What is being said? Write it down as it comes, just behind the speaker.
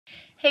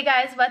Hey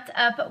guys, what's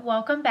up?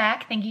 Welcome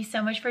back. Thank you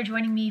so much for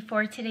joining me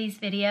for today's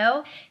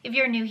video. If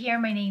you're new here,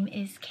 my name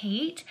is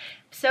Kate.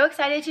 So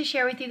excited to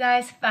share with you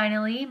guys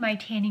finally my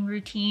tanning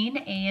routine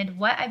and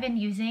what I've been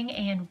using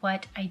and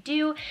what I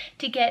do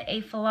to get a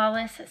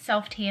flawless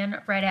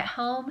self-tan right at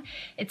home.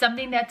 It's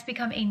something that's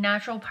become a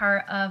natural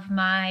part of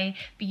my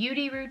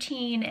beauty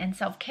routine and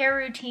self-care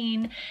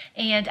routine,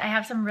 and I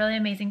have some really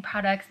amazing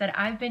products that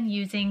I've been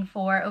using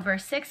for over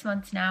 6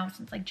 months now,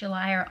 since like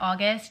July or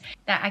August,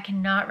 that I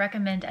cannot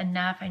recommend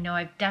enough. I know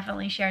I've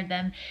definitely shared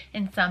them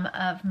in some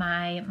of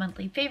my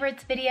monthly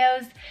favorites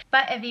videos,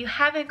 but if you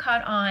haven't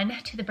caught on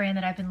to the brand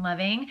that I've been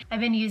loving, I've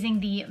been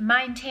using the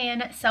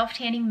MineTan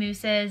self-tanning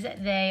mousses.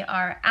 They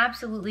are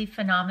absolutely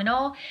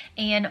phenomenal,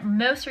 and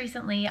most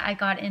recently I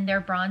got in their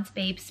Bronze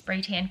Babe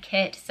spray tan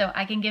kit so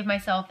I can give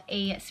myself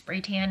a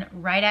spray tan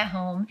right at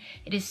home.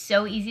 It is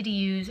so easy to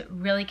use,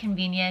 really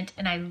convenient,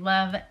 and I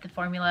love the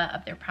formula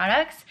of their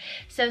products.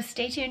 So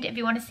stay tuned if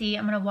you want to see.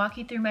 I'm going to walk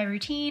you through my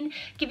routine,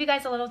 give you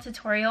guys a little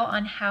tutorial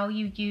on how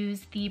you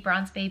use the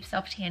Bronze Babe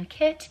self-tan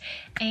kit,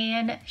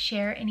 and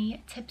share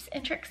any tips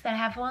and tricks that I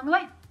have along the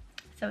way.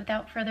 So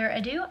without further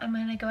ado, I'm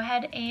gonna go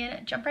ahead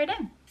and jump right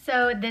in.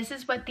 So this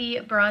is what the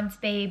Bronze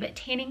Babe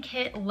tanning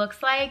kit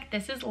looks like.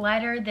 This is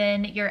lighter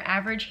than your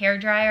average hair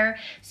dryer,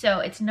 so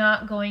it's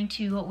not going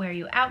to wear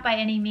you out by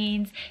any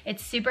means.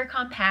 It's super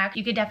compact.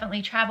 You could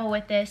definitely travel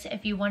with this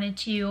if you wanted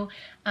to,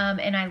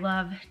 and I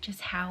love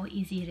just how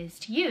easy it is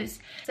to use.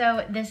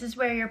 So this is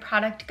where your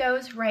product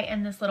goes, right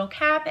in this little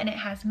cap, and it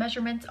has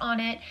measurements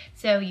on it,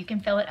 so you can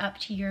fill it up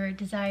to your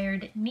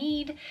desired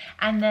need.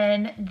 And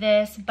then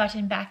this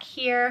button back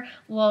here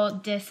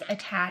will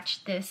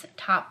disattach this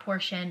top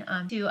portion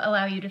to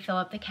allow you to fill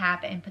up the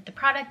cap and put the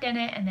product in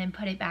it and then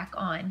put it back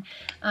on.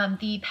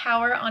 The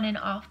power on and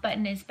off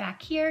button is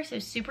back here, so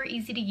super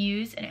easy to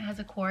use, and it has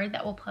a cord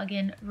that will plug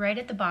in right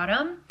at the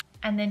bottom.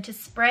 And then to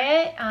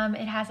spray it,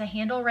 it has a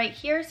handle right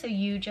here, so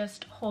you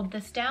just hold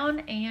this down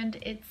and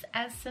it's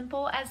as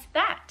simple as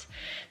that.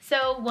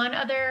 So one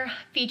other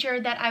feature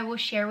that I will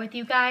share with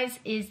you guys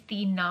is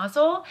the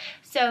nozzle.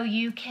 So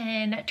you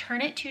can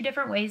turn it 2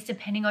 different ways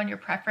depending on your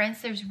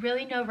preference. There's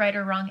really no right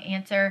or wrong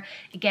answer.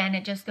 Again,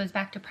 it just goes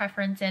back to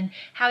preference and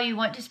how you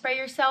want to spray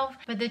yourself,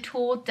 but the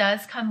tool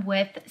does come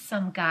with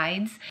some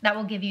guides that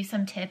will give you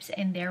some tips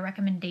and their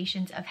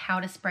recommendations of how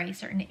to spray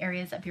certain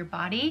areas of your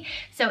body.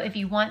 So if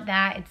you want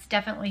that, it's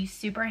definitely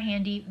super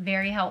handy,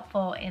 very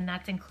helpful, and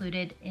that's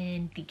included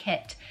in the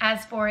kit.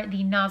 As for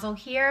the nozzle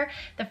here,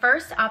 the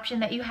first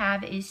option that you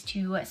have is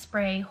to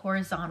spray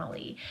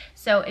horizontally.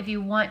 So if you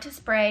want to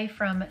spray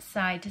from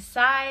side to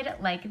side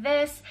like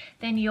this,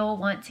 then you'll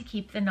want to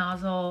keep the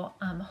nozzle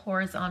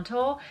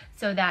horizontal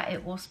so that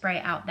it will spray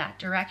out that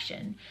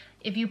direction.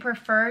 If you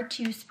prefer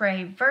to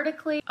spray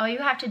vertically, all you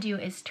have to do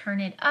is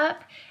turn it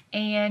up,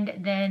 and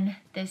then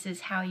this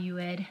is how you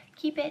would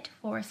keep it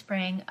for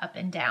spraying up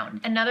and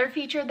down. Another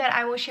feature that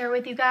I will share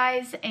with you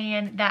guys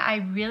and that I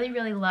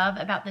really love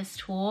about this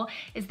tool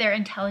is their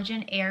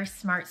intelligent air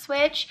smart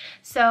switch.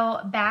 So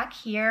back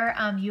here,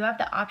 you have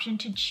the option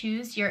to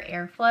choose your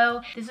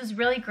airflow. This is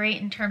really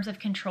great in terms of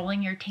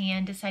controlling your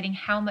tan, deciding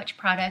how much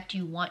product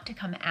you want to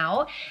come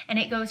out, and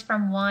it goes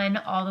from 1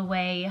 all the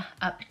way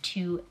up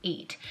to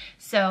 8.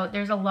 So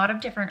there's a lot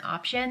of different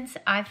options.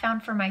 I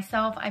found for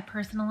myself, I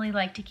personally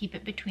like to keep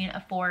it between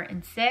a 4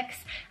 and 6.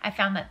 I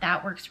found that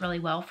that works really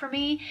well for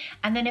me.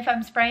 And then if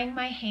I'm spraying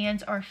my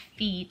hands or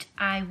feet,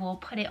 I will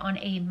put it on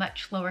a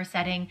much lower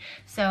setting,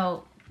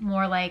 so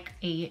more like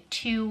a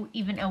 2,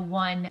 even a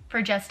 1,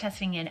 for just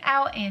testing it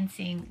out and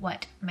seeing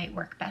what might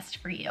work best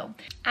for you.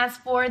 As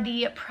for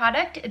the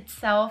product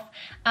itself,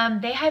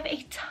 they have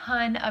a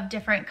ton of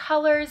different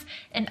colors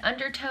and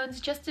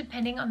undertones, just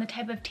depending on the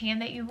type of tan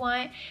that you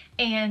want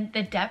and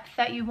the depth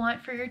that you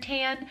want for your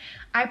tan.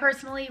 I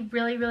personally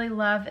really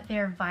love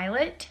their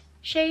violet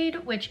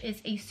shade, which is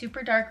a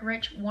super dark,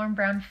 rich, warm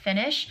brown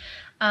finish.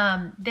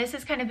 This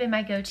has kind of been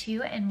my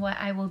go-to and what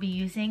I will be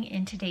using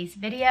in today's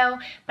video,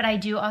 but I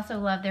do also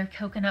love their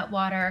coconut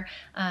water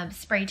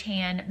spray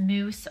tan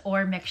mousse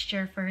or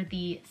mixture for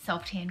the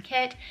self-tan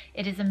kit.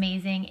 It is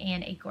amazing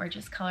and a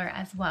gorgeous color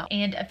as well.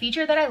 And a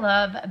feature that I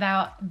love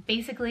about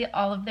basically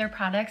all of their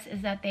products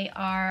is that they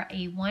are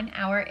a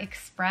 1-hour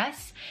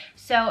express.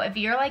 So if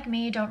you're like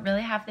me, don't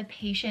really have the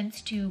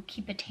patience to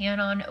keep a tan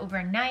on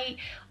overnight,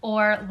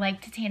 or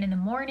like to tan in the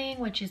morning,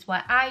 which is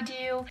what I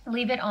do,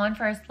 leave it on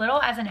for as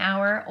little as an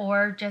hour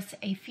or just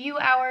a few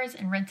hours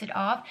and rinse it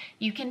off.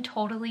 You can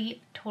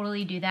totally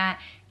do that,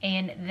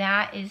 and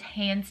that is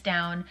hands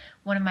down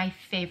one of my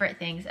favorite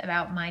things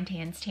about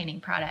MineTan's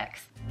tanning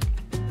products.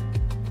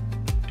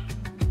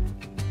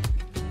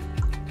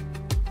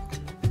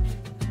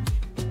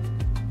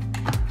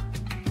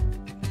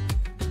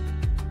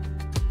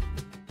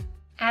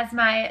 As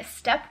my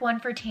step 1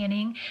 for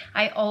tanning,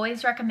 I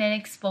always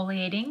recommend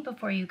exfoliating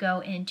before you go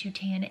in to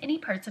tan any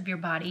parts of your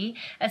body,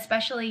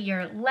 especially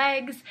your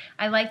legs.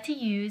 I like to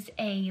use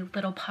a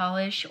little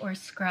polish or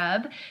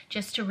scrub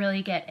just to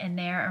really get in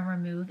there and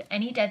remove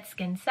any dead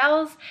skin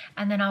cells,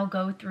 and then I'll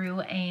go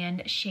through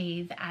and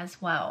shave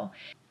as well.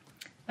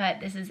 but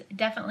this is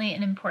definitely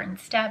an important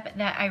step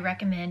that I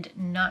recommend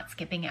not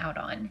skipping out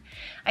on.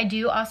 I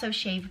do also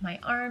shave my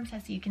arms.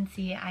 As you can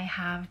see, I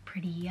have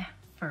pretty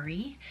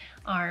furry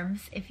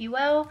arms, if you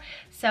will,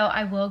 so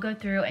I will go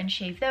through and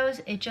shave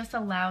those. It just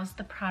allows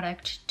the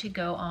product to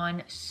go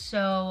on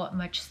so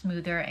much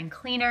smoother and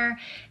cleaner,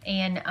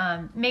 and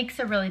makes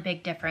a really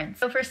big difference.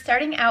 So for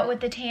starting out with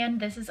the tan,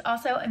 this is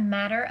also a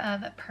matter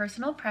of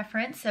personal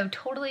preference, so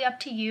totally up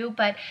to you,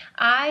 but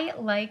I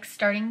like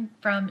starting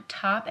from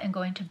top and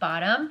going to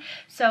bottom.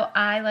 So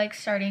I like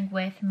starting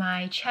with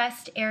my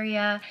chest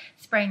area,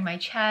 spraying my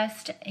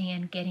chest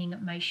and getting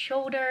my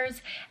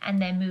shoulders,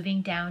 and then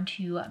moving down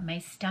to my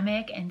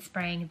stomach and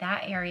spraying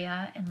that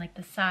area and like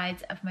the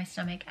sides of my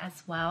stomach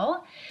as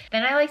well.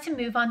 Then I like to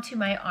move on to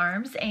my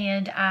arms,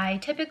 and I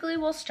typically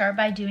will start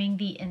by doing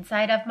the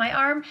inside of my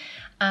arm,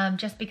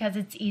 just because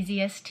it's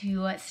easiest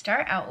to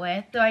start out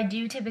with. So I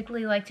do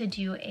typically like to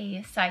do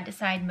a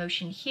side-to-side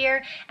motion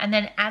here, and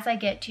then as I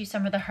get to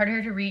some of the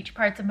harder to reach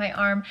parts of my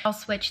arm, I'll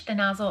switch the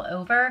nozzle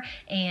over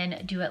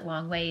and do it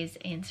long ways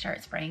and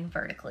start spraying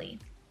vertically.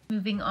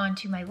 Moving on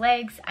to my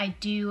legs, I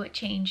do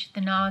change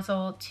the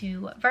nozzle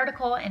to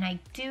vertical, and I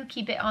do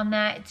keep it on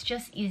that. It's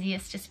just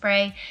easiest to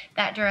spray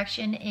that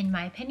direction in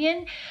my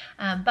opinion.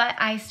 But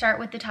I start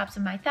with the tops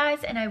of my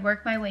thighs and I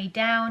work my way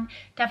down.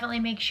 Definitely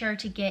make sure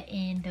to get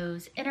in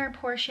those inner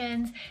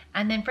portions.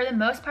 And then for the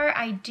most part,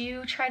 I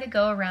do try to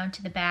go around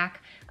to the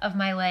back of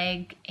my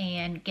leg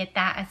and get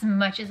that as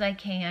much as I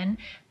can,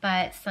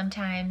 but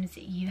sometimes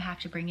you have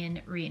to bring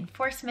in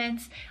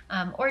reinforcements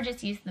or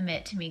just use the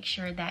mitt to make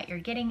sure that you're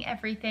getting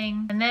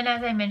everything. And then,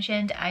 as I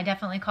mentioned, I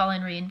definitely call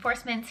in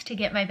reinforcements to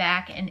get my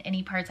back and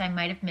any parts I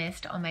might have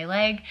missed on my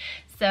leg.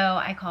 So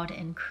I called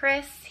in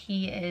Chris.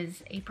 He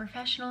is a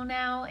professional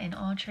now and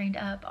all trained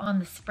up on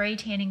the spray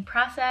tanning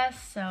process,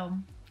 so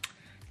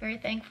very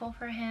thankful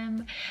for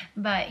him,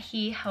 but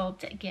he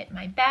helped get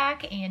my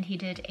back and he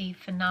did a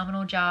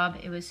phenomenal job.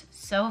 It was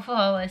so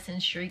flawless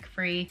and streak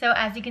free. So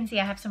as you can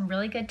see, I have some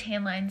really good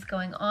tan lines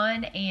going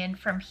on, and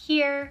from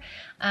here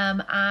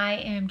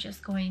I am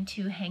just going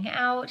to hang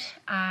out.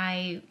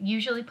 I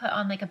usually put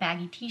on like a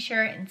baggy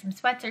t-shirt and some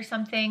sweats or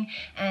something,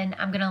 and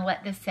I'm gonna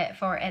let this sit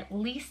for at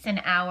least an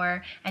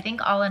hour. I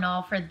think all in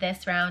all for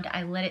this round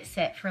I let it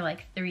sit for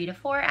like 3 to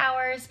 4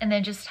 hours, and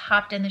then just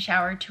hopped in the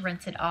shower to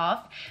rinse it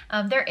off.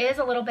 There is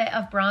a little bit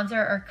of bronzer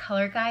or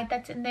color guide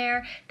that's in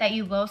there that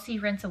you will see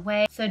rinse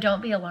away, so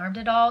don't be alarmed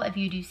at all if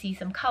you do see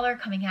some color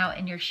coming out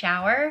in your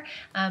shower,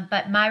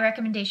 but my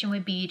recommendation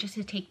would be just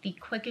to take the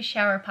quickest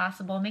shower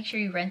possible. Make sure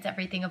you rinse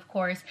everything, of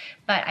course,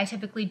 but I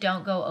typically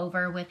don't go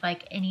over with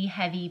like any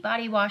heavy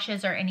body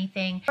washes or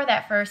anything for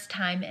that first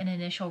time and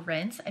initial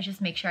rinse. I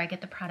just make sure I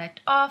get the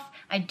product off.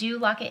 I do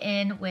lock it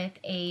in with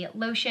a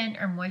lotion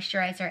or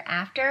moisturizer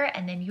after,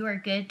 and then you are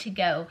good to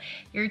go.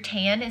 Your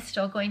tan is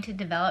still going to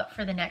develop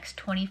for the next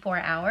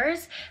 24 hours,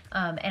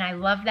 and I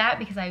love that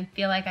because I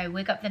feel like I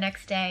wake up the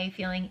next day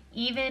feeling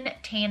even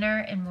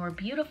tanner and more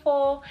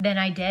beautiful than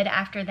I did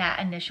after that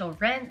initial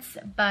rinse.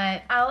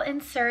 But I'll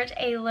insert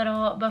a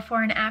little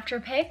before and after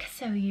pic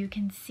so you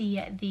can see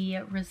the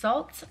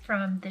results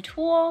from the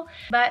tool.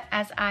 But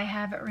as I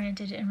have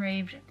ranted and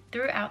raved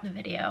throughout the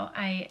video,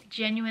 I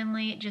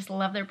genuinely just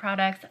love their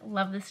products,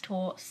 love this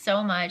tool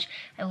so much.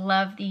 I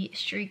love the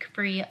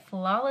streak-free,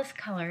 flawless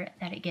color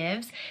that it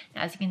gives.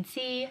 Now, as you can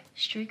see,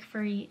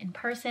 streak-free in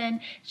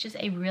person. It's just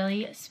a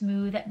really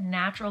smooth,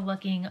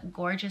 natural-looking,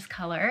 gorgeous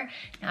color.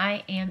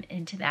 I am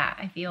into that.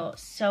 I feel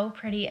so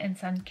pretty and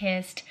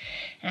sun-kissed,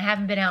 and I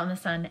haven't been out in the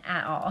sun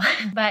at all.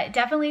 But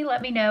definitely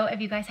let me know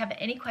if you guys have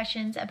any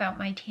questions about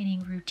my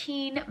tanning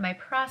routine, my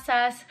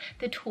process,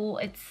 the tool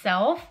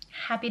itself.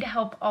 Happy to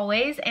help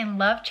always, and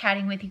love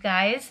chatting with you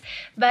guys.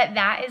 But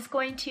that is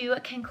going to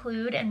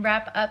conclude and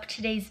wrap up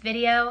today's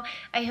video.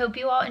 I hope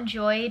you all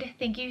enjoyed.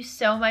 Thank you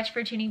so much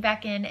for tuning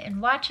back in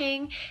and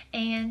watching,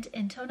 and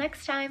until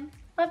next time,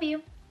 love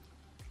you.